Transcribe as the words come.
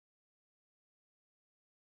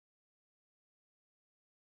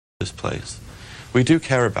this place. We do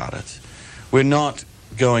care about it. We're not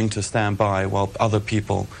going to stand by while other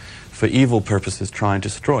people, for evil purposes, try and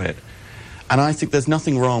destroy it. And I think there's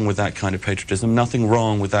nothing wrong with that kind of patriotism, nothing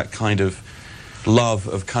wrong with that kind of love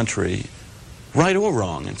of country, right or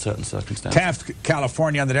wrong in certain circumstances. Taft,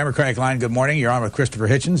 California, on the Democratic line. Good morning. You're on with Christopher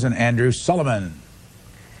Hitchens and Andrew Sullivan.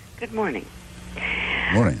 Good morning.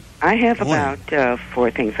 Morning. I have about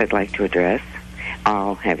 4 things I'd like to address,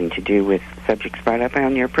 all having to do with subjects brought up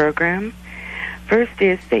on your program. First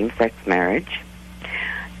is same-sex marriage.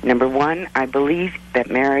 Number 1, I believe that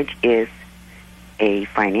marriage is a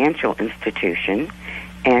financial institution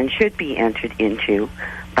and should be entered into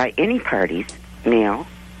by any parties, male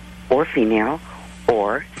or female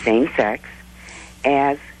or same-sex,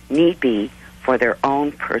 as need be for their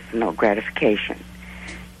own personal gratification.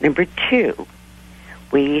 Number 2,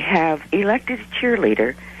 we have elected a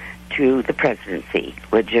cheerleader to the presidency.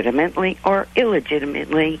 Legitimately or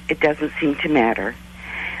illegitimately, it doesn't seem to matter.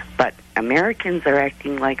 But Americans are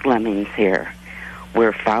acting like lemmings here.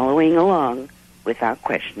 We're following along without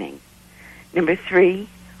questioning. Number 3,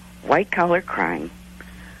 white-collar crime.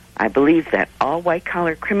 I believe that all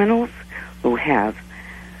white-collar criminals who have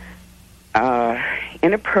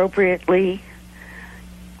inappropriately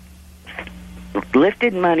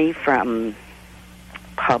lifted money from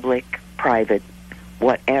public, private,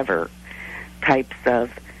 whatever types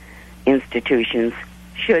of institutions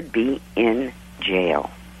should be in jail.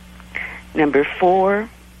 Number 4,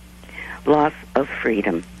 loss of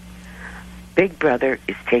freedom. Big Brother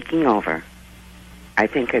is taking over. I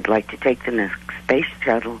think I'd like to take the next space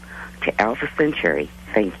shuttle to Alpha Centauri.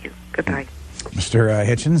 Thank you. Goodbye. Mr.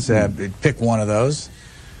 Hitchens, pick one of those.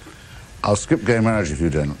 I'll skip gay marriage if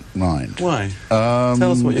you don't mind. Why?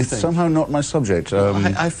 Tell us what you it's think. It's somehow not my subject.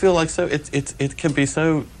 I feel like it can be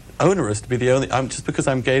so onerous to be the only... just because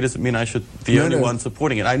I'm gay doesn't mean I should be the only one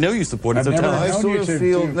supporting it. I know you support it, so tell us. I sort of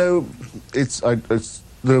feel... No,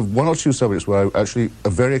 there are 1 or 2 subjects where I actually,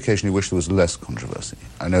 very occasionally, wish there was less controversy.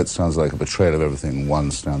 I know it sounds like a betrayal of everything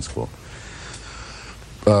one stands for.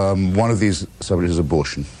 One of these subjects is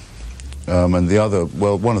abortion. And the other,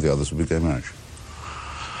 well, one of the others would be gay marriage.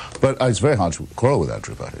 But it's very hard to quarrel with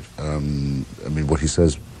Andrew about it. I mean, what he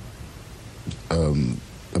says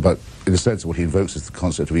about, in a sense, what he invokes is the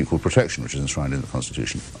concept of equal protection, which is enshrined in the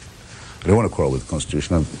Constitution. I don't want to quarrel with the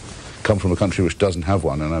Constitution. I've come from a country which doesn't have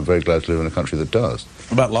one, and I'm very glad to live in a country that does.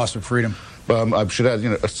 What about loss of freedom? I should add, you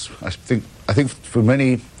know, I think for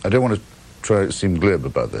many, I don't want to try to seem glib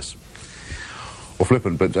about this, or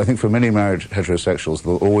flippant, but I think for many married heterosexuals,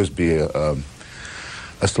 there'll always be a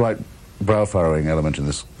slight brow-furrowing element in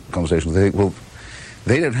this conversation. They think, well,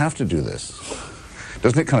 they don't have to do this.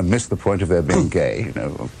 Doesn't it kind of miss the point of their being gay? You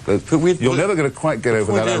know, you're never going to quite get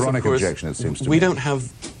over that ironic objection. It seems to me. We don't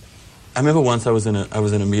have. I remember once I was in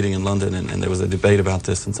a meeting in London, and there was a debate about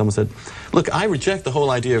this, and someone said, "Look, I reject the whole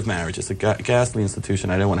idea of marriage. It's a ghastly institution.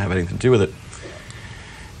 I don't want to have anything to do with it.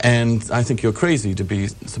 And I think you're crazy to be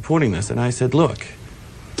supporting this." And I said, "Look,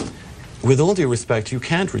 with all due respect, you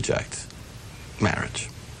can't reject marriage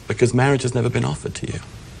because marriage has never been offered to you.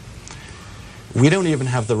 We don't even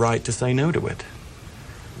have the right to say no to it.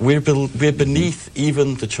 We're beneath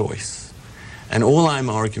even the choice. And all I'm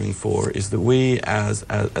arguing for is that we, as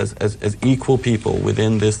equal people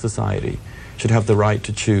within this society, should have the right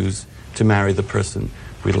to choose to marry the person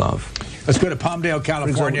we love." Let's go to Palmdale,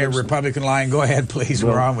 California, Republican line. Go ahead, please.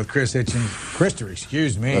 We're on with Chris Hitchens, Christopher,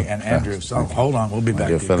 excuse me, and Andrew. So hold on, we'll be back.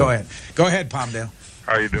 Go ahead. Go ahead, Palmdale.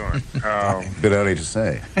 How you doing? Bit early to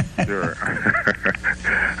say. Sure.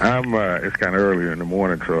 It's kind of early in the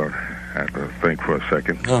morning, so I have to think for a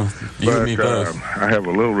second. Oh, you and me both. I have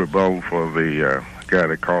a little rebuttal for the guy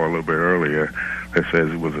that called a little bit earlier that says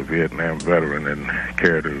he was a Vietnam veteran and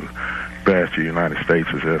cared to bash the United States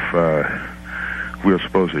as if we're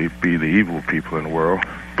supposed to be the evil people in the world.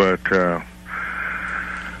 But,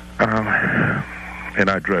 and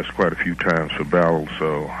I dressed quite a few times for battle,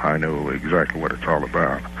 so I know exactly what it's all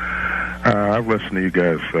about. I've listened to you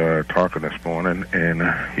guys talking this morning, and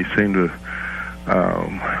he seemed to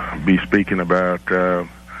be speaking about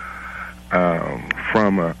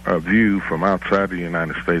from a view from outside the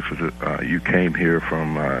United States. You came here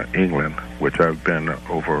from England, which I've been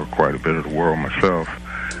over quite a bit of the world myself.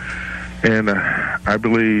 And I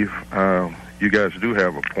believe you guys do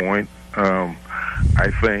have a point.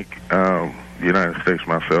 I think the United States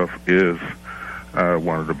myself is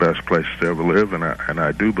one of the best places to ever live, and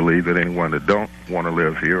I do believe that anyone that don't want to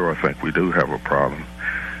live here or think we do have a problem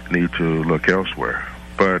need to look elsewhere.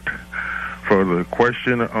 But for the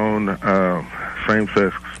question on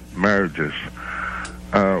same-sex marriages,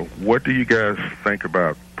 what do you guys think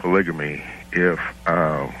about polygamy if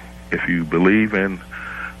if you believe in,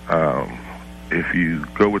 if you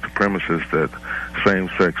go with the premises that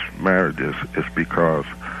same-sex marriage is because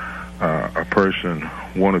a person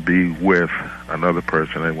want to be with another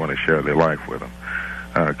person, they want to share their life with them.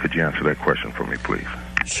 Could you answer that question for me, please?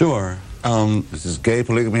 Sure. This is gay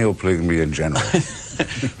polygamy or polygamy in general?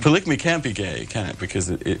 Polygamy can't be gay, can it? Because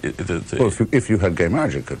well, if you had gay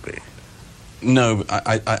marriage, it could be. No,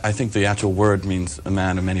 I think the actual word means a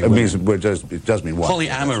man of many women. It does mean one.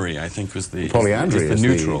 Polyamory, I think, was the polyandry is the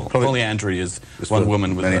neutral. Polyandry is one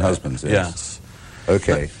woman with many husbands. Yes.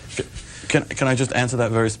 Okay. Can I just answer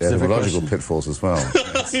that very specific logical question? pitfalls as well.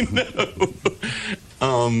 I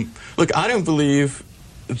know. Look, I don't believe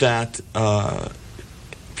that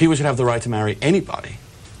people should have the right to marry anybody.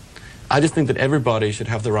 I just think that everybody should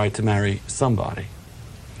have the right to marry somebody.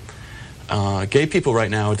 Gay people right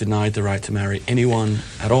now are denied the right to marry anyone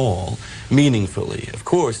at all, meaningfully. Of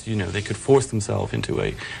course, you know, they could force themselves into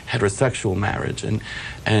a heterosexual marriage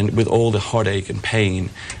and with all the heartache and pain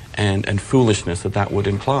and foolishness that would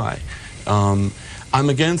imply. I'm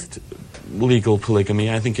against legal polygamy.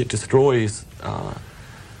 I think it destroys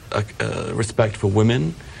respect for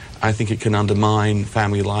women. I think it can undermine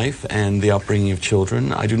family life and the upbringing of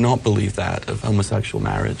children. I do not believe that of homosexual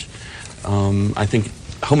marriage. I think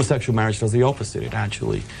homosexual marriage does the opposite. It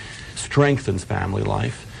actually strengthens family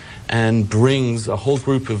life and brings a whole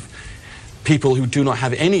group of people who do not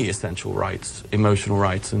have any essential rights, emotional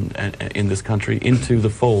rights in this country into the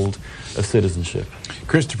fold of citizenship.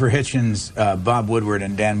 Christopher Hitchens, Bob Woodward,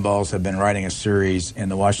 and Dan Balls have been writing a series in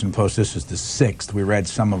the Washington Post. This is the 6th. We read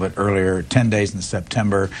some of it earlier, 10 days in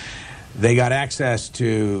September. They got access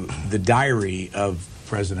to the diary of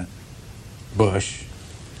President Bush.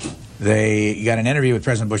 They got an interview with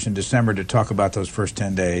President Bush in December to talk about those first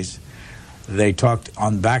 10 days. They talked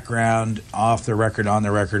on background, off the record, on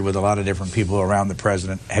the record, with a lot of different people around the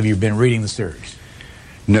president. Have you been reading the series?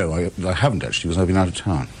 No, I haven't actually, because I've been out of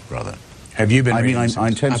town, rather. Have you been reading it?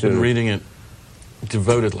 I've been reading it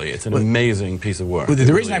devotedly. It's an amazing piece of work. Well,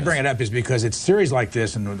 the reason I bring it up is because it's series like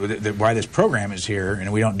this, and why this program is here,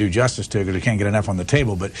 and we don't do justice to it because we can't get enough on the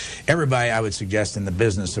table, but everybody, I would suggest, in the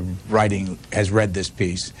business of writing has read this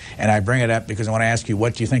piece. And I bring it up because I want to ask you,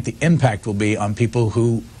 what do you think the impact will be on people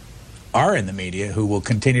who are in the media, who will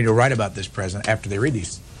continue to write about this president after they read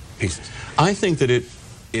these pieces? I think that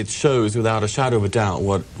it shows without a shadow of a doubt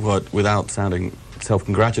what without sounding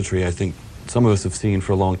self-congratulatory, I think some of us have seen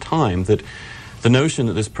for a long time, that the notion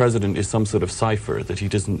that this president is some sort of cipher, that he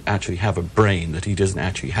doesn't actually have a brain, that he doesn't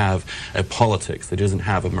actually have a politics, that he doesn't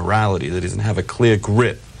have a morality, that he doesn't have a clear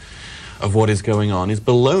grip of what is going on, is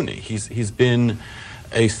baloney. He's been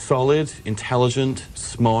a solid, intelligent,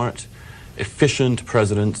 smart, efficient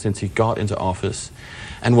president since he got into office.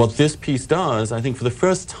 And what this piece does, I think for the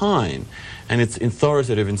first time, and it's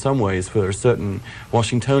authoritative in some ways for a certain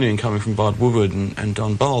Washingtonian coming from Bob Woodward and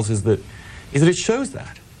Don Balls, is that it shows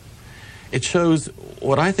that. It shows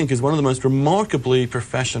what I think is one of the most remarkably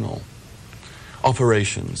professional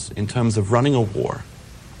operations in terms of running a war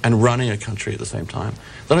and running a country at the same time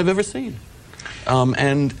that I've ever seen.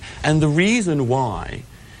 And the reason why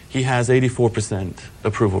he has 84%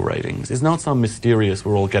 approval ratings is not some mysterious,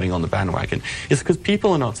 we're all getting on the bandwagon. It's because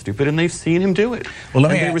people are not stupid and they've seen him do it. Well,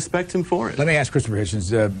 and they respect him for it. Let me ask Christopher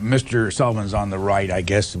Hitchens. Mr. Sullivan's on the right, I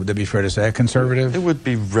guess. Would that be fair to say? A conservative? It would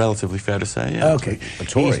be relatively fair to say, yeah. Okay.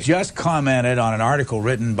 He's just commented on an article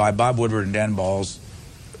written by Bob Woodward and Dan Balls,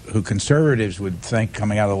 who conservatives would think,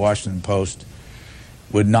 coming out of the Washington Post,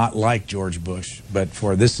 would not like George Bush, but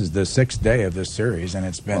this is the 6th day of this series, and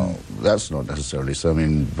it's been... Well, that's not necessarily so. I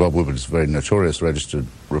mean, Bob Woodward is a very notorious registered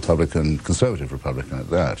Republican, conservative Republican at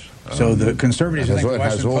that. So the conservatives think the Washington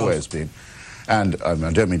Post... has always been. And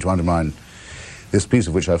I don't mean to undermine this piece,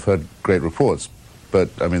 of which I've heard great reports, but,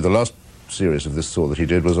 I mean, the last series of this sort that he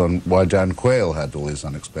did was on why Dan Quayle had all these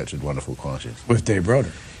unexpected, wonderful qualities. With Dave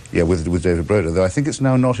Broder. Yeah, with David Broder, though I think it's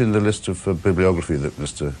now not in the list of bibliography that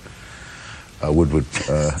Mr. Woodward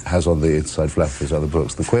has on the inside flap of his other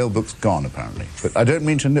books. The Quayle book's gone, apparently. But I don't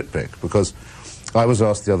mean to nitpick, because I was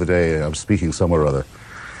asked the other day, I was speaking somewhere or other,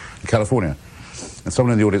 in California, and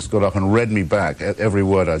someone in the audience got up and read me back every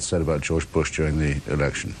word I'd said about George Bush during the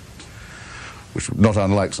election, which not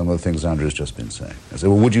unlike some of the things Andrew's just been saying. I said,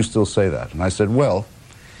 well, would you still say that? And I said, well,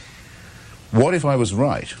 what if I was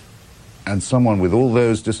right, and someone with all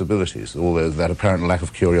those disabilities, that apparent lack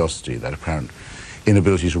of curiosity, that apparent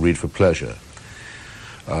inability to read for pleasure,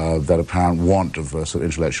 that apparent want of sort of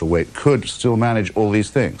intellectual weight, could still manage all these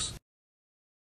things?